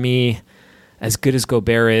 And for me, as good as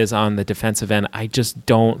Gobert is on the defensive end, I just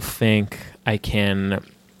don't think I can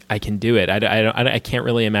do it. I can't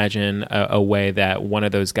really imagine a way that one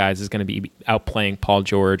of those guys is going to be outplaying Paul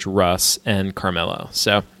George, Russ, and Carmelo.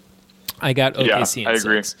 So I got OKC in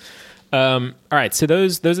 6. All right, so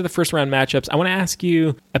those are the first round matchups. I want to ask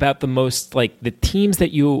you about the teams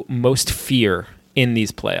that you most fear in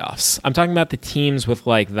these playoffs. I'm talking about the teams with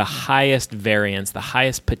the highest variance, the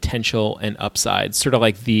highest potential and upside, sort of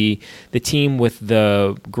like the team with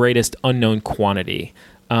the greatest unknown quantity.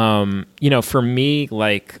 For me,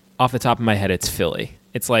 off the top of my head, it's Philly.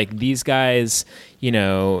 It's like these guys,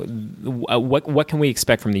 what can we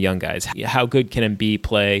expect from the young guys? How good can Embiid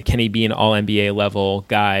play? Can he be an all NBA level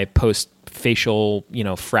guy post facial,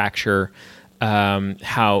 fracture?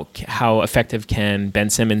 How effective can Ben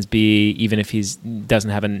Simmons be, even if he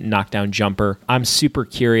doesn't have a knockdown jumper? I'm super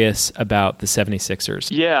curious about the 76ers.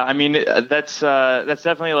 Yeah, I mean, that's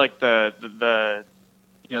definitely like the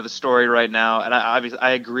story right now, and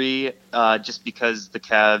I agree. Just because the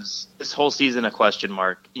Cavs this whole season a question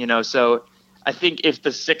mark, so I think if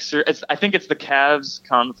the Sixers, I think it's the Cavs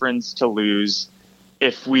conference to lose.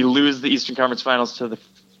 If we lose the Eastern Conference Finals to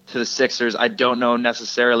the Sixers, I don't know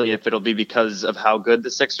necessarily if it'll be because of how good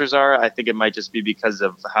the Sixers are. I think it might just be because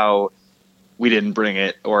of how we didn't bring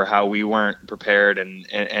it or how we weren't prepared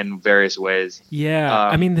in various ways. Yeah,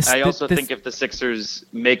 I mean, I also think if the Sixers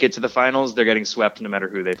make it to the finals, they're getting swept no matter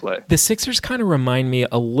who they play. The Sixers kind of remind me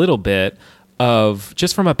a little bit of,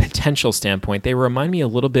 just from a potential standpoint, they remind me a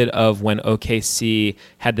little bit of when OKC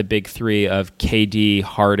had the big three of KD,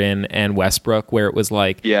 Harden, and Westbrook, where it was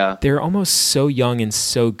like, they're almost so young and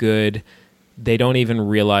so good, they don't even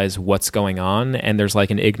realize what's going on, and there's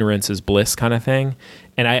like an ignorance is bliss kind of thing.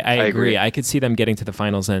 And I agree. I could see them getting to the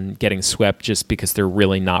finals and getting swept just because they're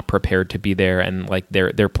really not prepared to be there, and like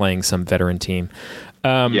they're playing some veteran team.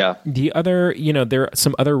 The other, there are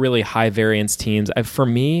some other really high variance teams. For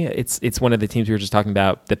me, it's one of the teams we were just talking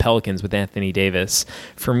about, the Pelicans with Anthony Davis.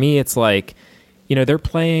 For me, it's like, they're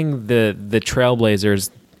playing the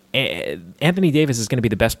Trailblazers. Anthony Davis is going to be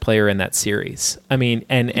the best player in that series. I mean,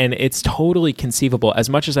 and it's totally conceivable. As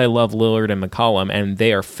much as I love Lillard and McCollum, and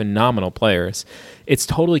they are phenomenal players, it's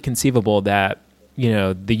totally conceivable that,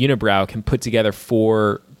 the unibrow can put together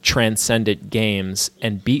 4 transcendent games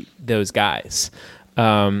and beat those guys.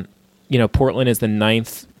 Portland is the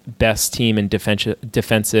 9th best team in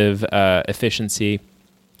defensive efficiency,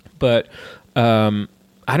 but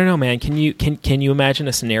I don't know, man. Can you imagine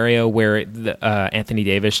a scenario where Anthony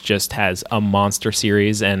Davis just has a monster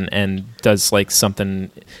series and does like something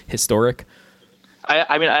historic?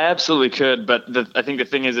 I mean, I absolutely could, but I think the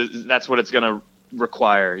thing is that's what it's going to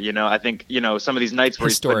require. I think some of these nights where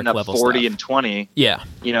historic he's putting up 40 stuff. and 20,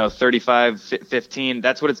 35, 15.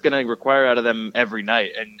 That's what it's going to require out of them every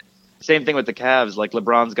night. And same thing with the Cavs. Like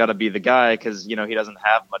LeBron's got to be the guy because he doesn't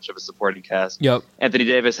have much of a supporting cast. Yep. Anthony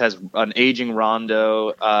Davis has an aging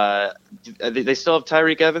Rondo. They still have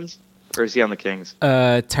Tyreek Evans, or is he on the Kings?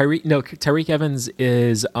 Tyreek Evans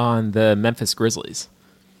is on the Memphis Grizzlies.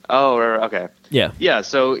 Oh, okay. Yeah.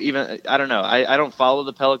 So even I don't know. I don't follow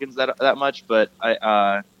the Pelicans that much, but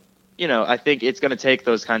I think it's going to take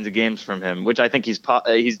those kinds of games from him, which I think he's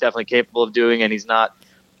definitely capable of doing, and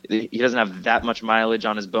he doesn't have that much mileage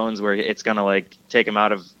on his bones where it's going to like take him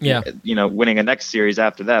out of winning a next series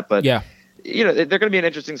after that. But they're going to be an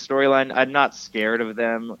interesting storyline. I'm not scared of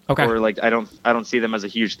them, or like I don't see them as a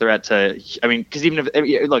huge threat to. I mean, because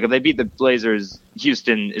if they beat the Blazers,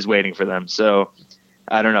 Houston is waiting for them. So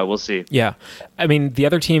I don't know. We'll see. Yeah. I mean, the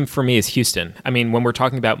other team for me is Houston. I mean, when we're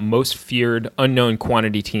talking about most feared unknown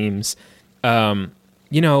quantity teams, let's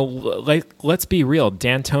be real. Mike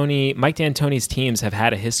D'Antoni's teams have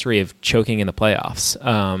had a history of choking in the playoffs.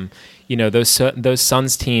 Those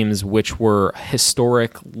Suns teams, which were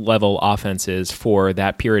historic level offenses for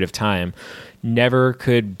that period of time, never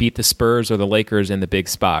could beat the Spurs or the Lakers in the big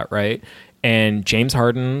spot, right? And James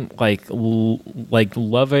Harden, like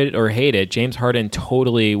love it or hate it, James Harden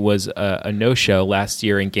totally was a no-show last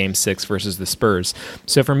year in Game 6 versus the Spurs.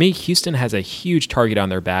 So for me, Houston has a huge target on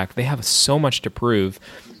their back. They have so much to prove.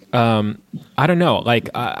 I don't know. Like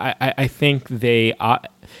I think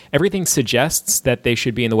everything suggests that they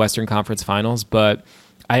should be in the Western Conference Finals, but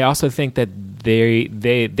I also think that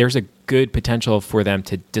there's a good potential for them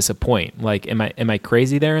to disappoint. Like, am I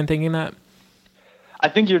crazy there in thinking that? I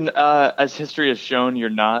think you're, as history has shown, you're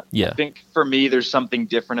not. Yeah. I think for me, there's something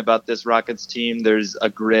different about this Rockets team. There's a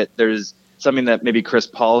grit. There's something that maybe Chris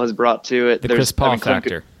Paul has brought to it. Chris Paul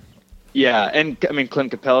factor. And I mean, Clint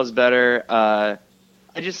Capella's better. I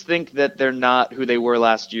just think that they're not who they were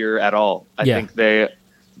last year at all. I think they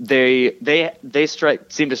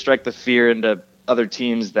seem to strike the fear into other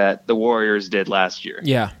teams that the Warriors did last year.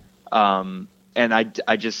 Yeah. And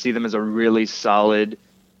I just see them as a really solid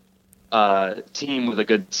team with a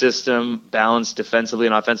good system, balanced defensively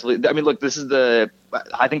and offensively. I mean, look, this is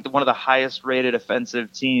I think one of the highest rated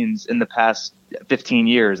offensive teams in the past 15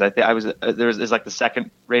 years. I think there's like the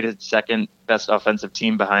second best offensive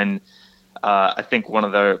team behind, I think one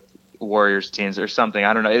of the Warriors teams or something.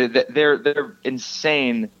 I don't know. They're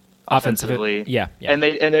insane offensively. Yeah. And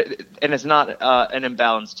it's not an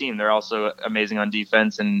imbalanced team. They're also amazing on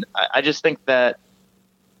defense. And I just think that,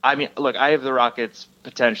 I mean, look, I have the Rockets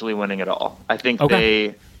potentially winning it all. I think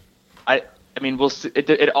I mean, we'll see.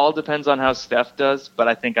 It all depends on how Steph does, but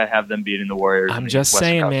I think I have them beating the Warriors. I'm just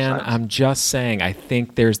saying, man. I'm just saying. I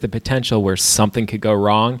think there's the potential where something could go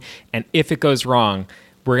wrong, and if it goes wrong,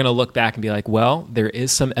 we're gonna look back and be like, well, there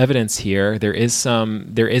is some evidence here. There is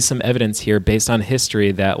some evidence here based on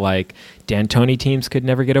history that like D'Antoni teams could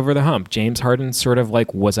never get over the hump. James Harden sort of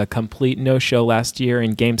like was a complete no-show last year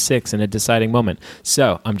in Game 6 in a deciding moment.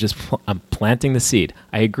 So I'm planting the seed.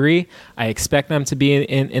 I agree. I expect them to be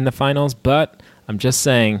in the finals, but I'm just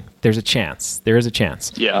saying there's a chance. There is a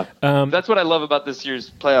chance. Yeah, that's what I love about this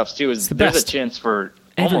year's playoffs too. Is there's a chance for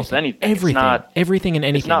almost anything. Everything and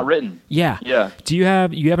anything. It's not written. Yeah. Do you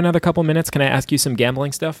have another couple minutes? Can I ask you some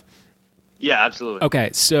gambling stuff? Yeah, absolutely. Okay,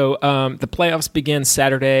 so the playoffs begin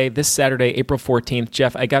this Saturday, April 14th.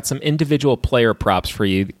 Jeff, I got some individual player props for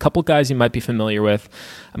you. A couple guys you might be familiar with.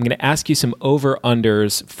 I'm going to ask you some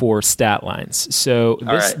over-unders for stat lines. So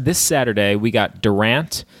this Saturday, we got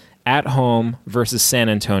Durant at home versus San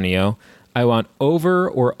Antonio. I want over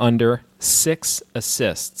or under 6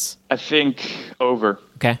 assists. I think over.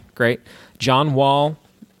 Okay, great. John Wall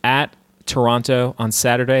at Toronto on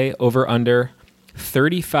Saturday, over under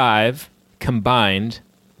 35 combined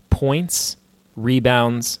points,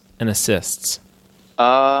 rebounds, and assists.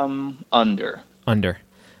 Under. Under.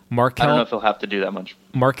 I don't know if he'll have to do that much.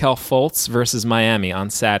 Markelle Fultz versus Miami on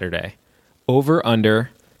Saturday. Over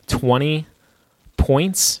under 20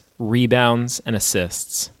 points, rebounds, and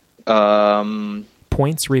assists.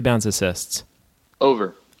 Points, rebounds, assists.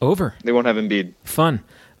 Over. They won't have Embiid. Fun.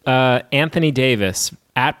 Anthony Davis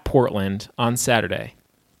at Portland on Saturday.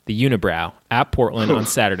 The Unibrow at Portland on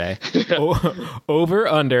Saturday. Over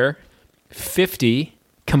under 50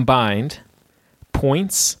 combined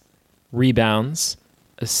points, rebounds,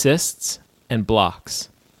 assists, and blocks.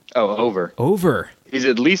 Oh, over. He's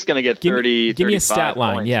at least going to get 30. Give me a stat points.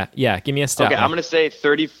 line. Yeah. Give me a stat line. Okay, I'm going to say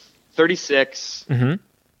 36. Mm-hmm.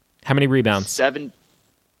 How many rebounds?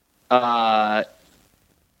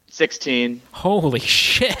 16. Holy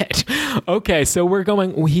shit. Okay, so we're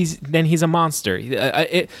going. He's a monster. He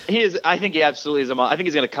is. I think he absolutely is a monster. I think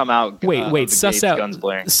he's going to come out. Wait. Suss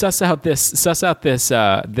out this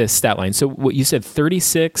stat line. So what you said: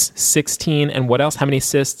 36, 16, and what else? How many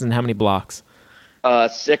assists and how many blocks?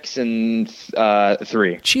 6 and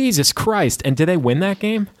 3. Jesus Christ! And did they win that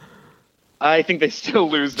game? I think they still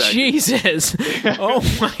lose that. Jesus. Oh,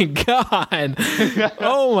 my God.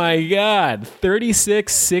 Oh, my God.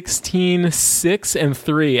 36, 16, 6, and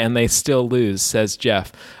 3, and they still lose, says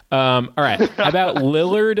Jeff. All right. How about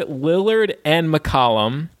Lillard and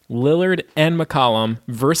McCollum? Lillard and McCollum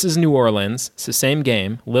versus New Orleans. It's the same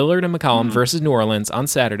game. Lillard and McCollum versus New Orleans on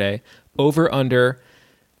Saturday. Over under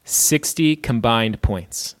 60 combined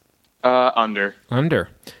points. Under.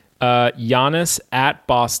 Giannis at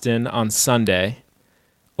Boston on Sunday.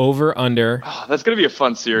 Over under. Oh, that's gonna be a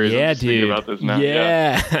fun series. Yeah, I'm just thinking about this now.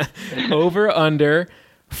 Yeah. Over under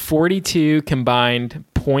 42 combined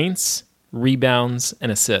points, rebounds,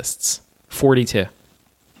 and assists. 42.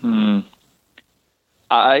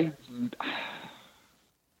 I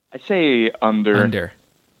say under. Under.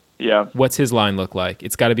 Yeah. What's his line look like?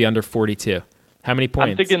 It's got to be under 42. How many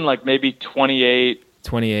points? I'm thinking like maybe 28.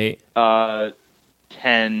 28.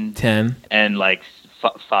 10. 10. And like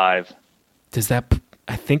 5.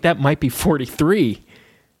 I think that might be 43.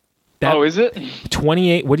 Is it?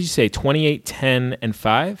 28. What did you say? 28, 10, and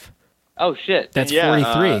 5? Oh, shit. That's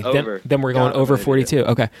 43. Then we're going over 42.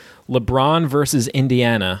 Okay. LeBron versus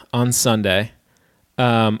Indiana on Sunday.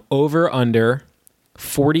 Over under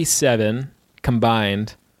 47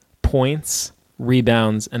 combined points,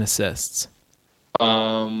 rebounds, and assists.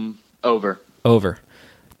 Over.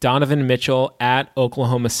 Donovan Mitchell at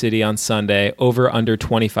Oklahoma City on Sunday. Over under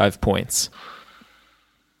 25 points.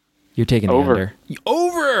 You're taking the under.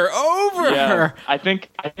 Over. Yeah, I think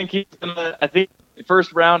he's gonna. I think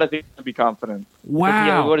first round. I think he's gonna be confident.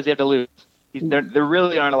 Wow. What does he have to lose? There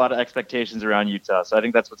really aren't a lot of expectations around Utah, so I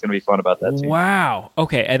think that's what's gonna be fun about that team. Wow.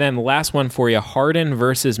 Okay, and then last one for you: Harden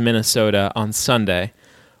versus Minnesota on Sunday.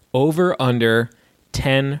 Over under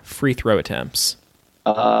 10 free throw attempts.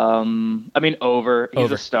 I mean, over.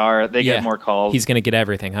 He's a star. They get more calls. He's gonna get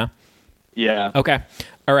everything, huh? Yeah. Okay.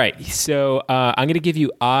 All right. So I'm going to give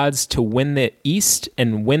you odds to win the East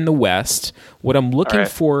and win the West. What I'm looking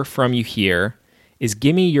for from you here is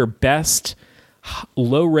give me your best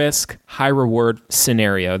low-risk, high-reward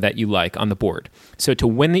scenario that you like on the board. So to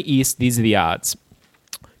win the East, these are the odds.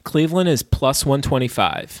 Cleveland is plus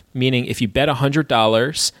 125, meaning if you bet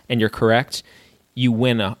 $100 and you're correct, you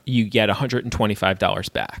get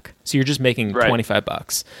 $125 back. So you're just making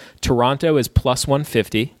 $25. Toronto is plus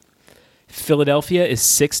 150. Philadelphia is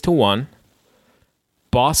 6-1.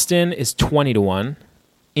 Boston is 20-1.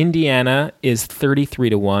 Indiana is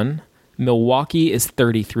 33-1. Milwaukee is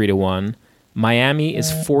 33-1. Miami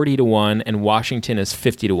is 40-1, and Washington is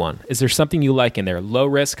 50-1. Is there something you like in there? Low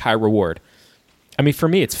risk, high reward. I mean, for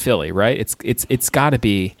me, it's Philly, right? It's got to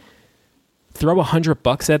be. Throw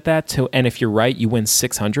 $100 at that, and if you're right, you win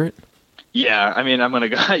 600. Yeah, I mean, I'm gonna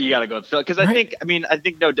go. You gotta go with Philly because I think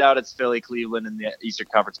no doubt it's Philly, Cleveland in the Eastern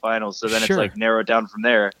Conference Finals. So then It's like narrowed down from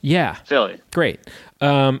there. Yeah, Philly. Great.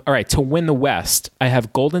 All right, to win the West, I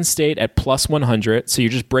have Golden State at plus 100. So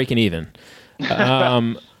you're just breaking even.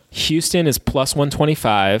 Houston is plus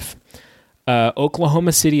 125.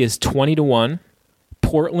 Oklahoma City is 20-1.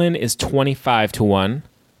 Portland is 25-1.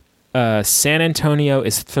 San Antonio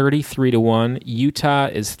is 33-1. Utah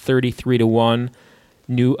is 33-1.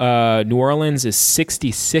 New Orleans is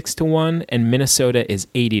 66-1, and Minnesota is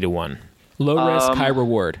 80-1. Low risk, high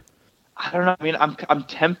reward. I don't know. I mean, I'm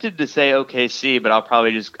tempted to say OKC, but I'll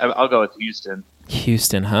probably I'll go with Houston.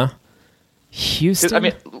 Houston, huh? Houston.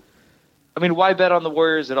 I mean, why bet on the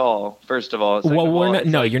Warriors at all? First of all, it's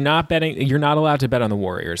you're not betting. You're not allowed to bet on the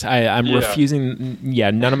Warriors. I'm refusing.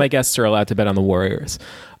 Yeah, none of my guests are allowed to bet on the Warriors.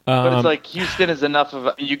 But it's like Houston is enough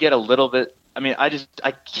of. You get a little bit. I mean, I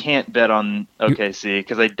can't bet on OKC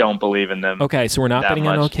because I don't believe in them. Okay, so we're not betting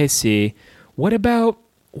on OKC. What about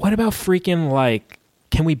freaking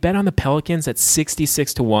can we bet on the Pelicans at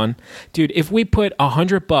 66-1? Dude, if we put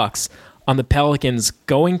 $100 on the Pelicans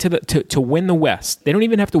going to win the West, they don't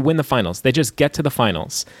even have to win the finals. They just get to the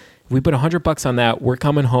finals. If we put $100 on that, we're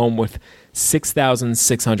coming home with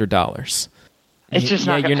 $6,600. It's just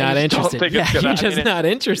not. You're not interested. You're just not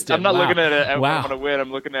interested. I'm not looking at it. Wow. I'm going to win.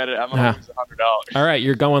 I'm looking at it. I'm going to lose $100. All right,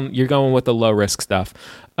 you're going with the low risk stuff.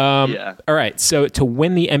 Yeah. All right, so to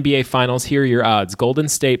win the NBA Finals, here are your odds: Golden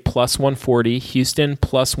State plus 140, Houston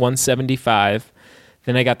plus 175.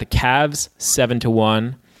 Then I got the Cavs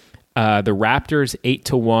 7-1. The Raptors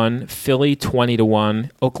 8-1, Philly 20-1,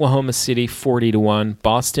 Oklahoma City 40-1,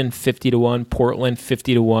 Boston 50-1, Portland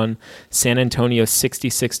 50-1, San Antonio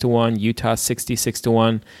 66-1, Utah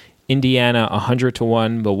 66-1, Indiana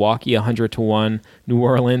 100-1, Milwaukee 100-1, New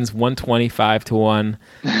Orleans 125-1,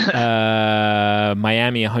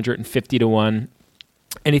 Miami 150-1.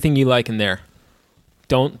 Anything you like in there?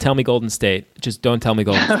 Don't tell me Golden State. Just don't tell me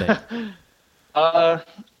Golden State.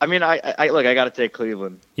 I mean, I look. I got to take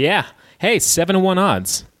Cleveland. Yeah. Hey, 7-1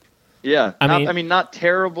 odds. Yeah. I mean, not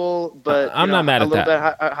terrible, but I'm not mad at that. A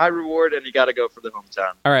little bit high reward, and you got to go for the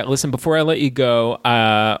hometown. All right. Listen, before I let you go,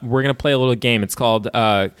 we're gonna play a little game. It's called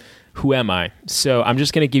Who Am I? So I'm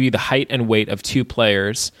just gonna give you the height and weight of two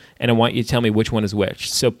players, and I want you to tell me which one is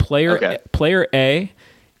which. So player A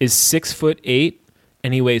is 6'8",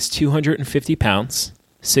 and he weighs 250 pounds.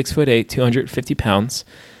 6'8", 250 pounds.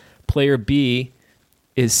 Player B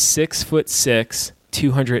is 6'6",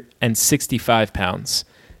 265 pounds.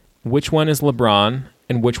 Which one is LeBron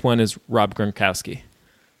and which one is Rob Gronkowski?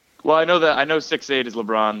 Well, I know 6'8" is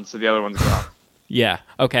LeBron, so the other one's Gronk. Yeah.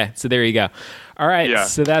 Okay. So there you go. All right. Yeah.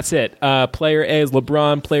 So that's it. Player A is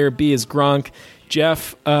LeBron. Player B is Gronk.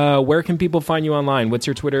 Jeff, where can people find you online? What's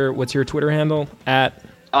your Twitter handle at?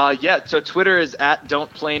 So Twitter is at Don't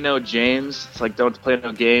Play No James. It's like Don't Play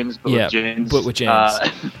No Games, but with James. But with James.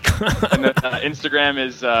 And then Instagram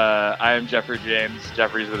is I am Geoffrey James.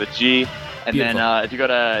 Jeffrey's with a G. And Beautiful. Then if you go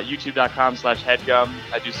to youtube.com/headgum,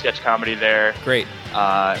 I do sketch comedy there. Great.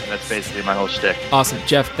 And that's basically my whole shtick. Awesome.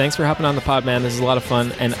 Jeff, thanks for hopping on the pod, man. This is a lot of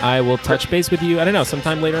fun. And I will touch base with you, I don't know,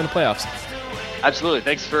 sometime later in the playoffs. Absolutely.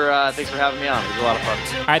 Thanks for having me on. It was a lot of fun.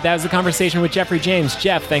 All right, that was the conversation with Geoffrey James.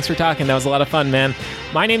 Jeff, thanks for talking. That was a lot of fun, man.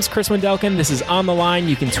 My name's Chris Wendelken. This is On The Line.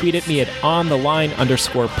 You can tweet at me at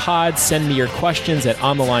ontheline_pod. Send me your questions at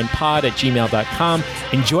onthelinepod@gmail.com.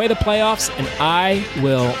 Enjoy the playoffs, and I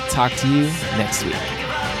will talk to you next week.